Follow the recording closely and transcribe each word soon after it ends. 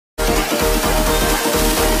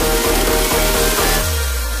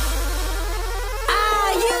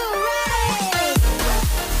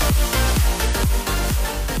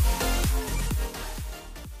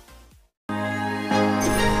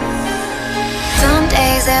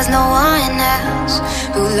days there's no one else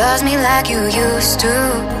who loves me like you used to.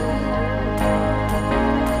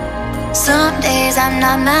 Some days I'm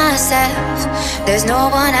not myself, there's no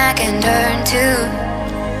one I can turn to.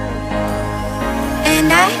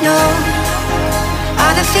 And I know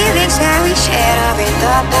all the feelings that we shared are in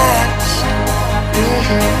the past.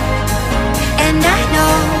 And I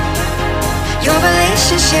know your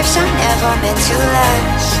relationships are never meant to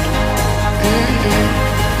last.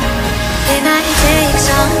 It might take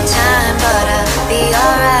some time, but I'll be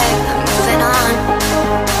alright. I'm moving on,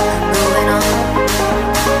 I'm moving on.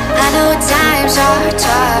 I know times are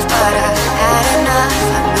tough, but I've had enough.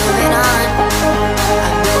 I'm moving on,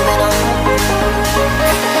 I'm moving on.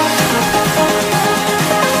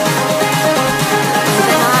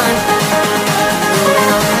 Moving on, moving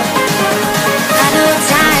on. I know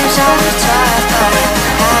times are tough, but I've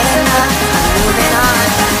had enough. I'm moving on,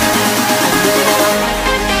 I'm moving on.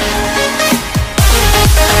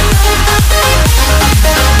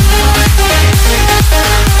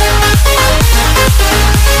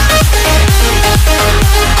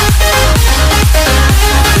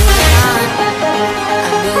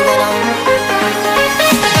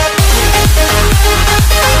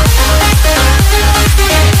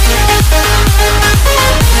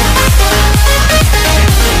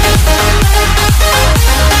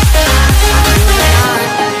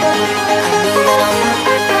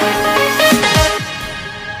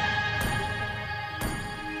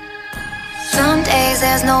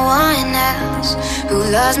 There's no one else who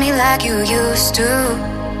loves me like you used to.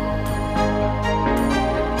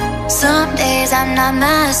 Some days I'm not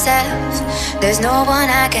myself, there's no one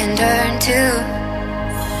I can turn to.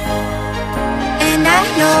 And I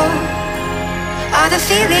know all the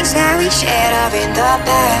feelings that we shared are in the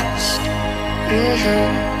past.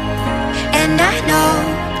 And I know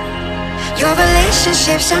your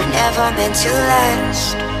relationships are never meant to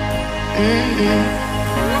last.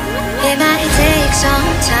 It might take some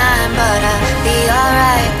time, but I'll be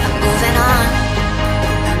alright. I'm moving on,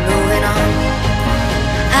 I'm moving on.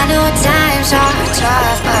 I know times are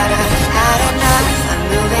tough, but I've had enough. I'm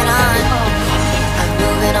moving on, I'm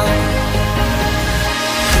moving on.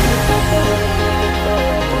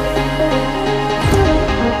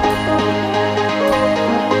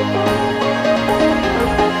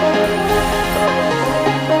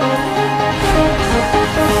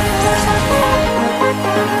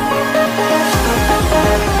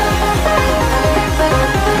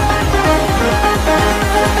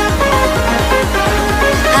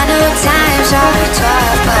 Times are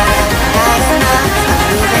tough, but I've had enough. I'm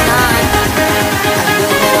moving on, I'm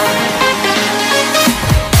moving on.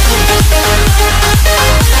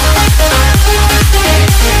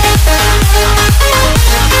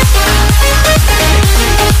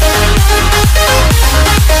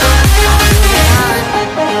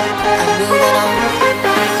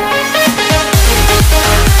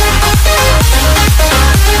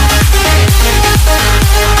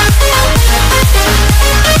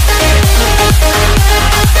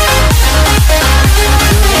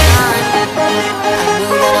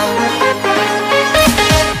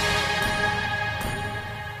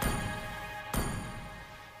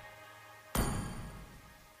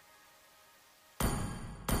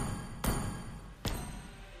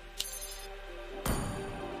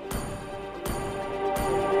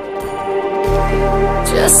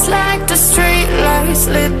 Just like the street lights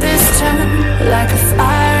lit this town, like a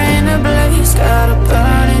fire in a blaze, gotta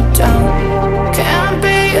burn it down. Can't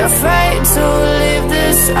be afraid to leave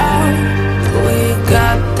this out. We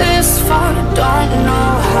got this far, don't know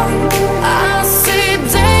how. I see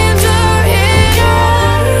danger in your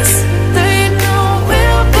eyes. They know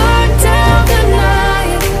we'll burn down the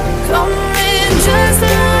night. Coming just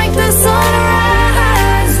like the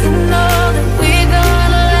sunrise. You know that we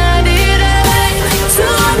gonna light it up.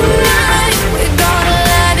 Tonight, we're gonna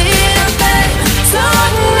light it up, babe.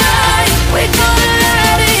 Tonight, we're gonna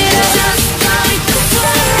light it up. Just like the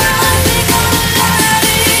sunrise, we're gonna light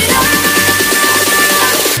it up.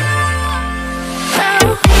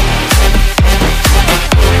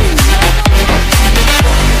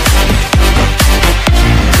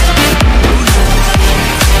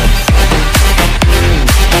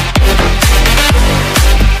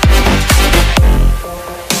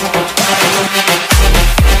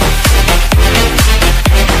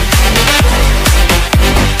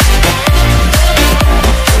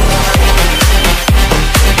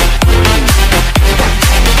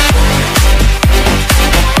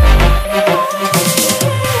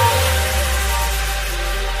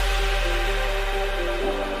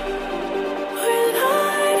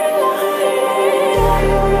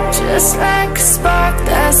 Just like a spark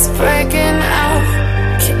that's breaking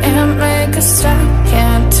out, and make a stop.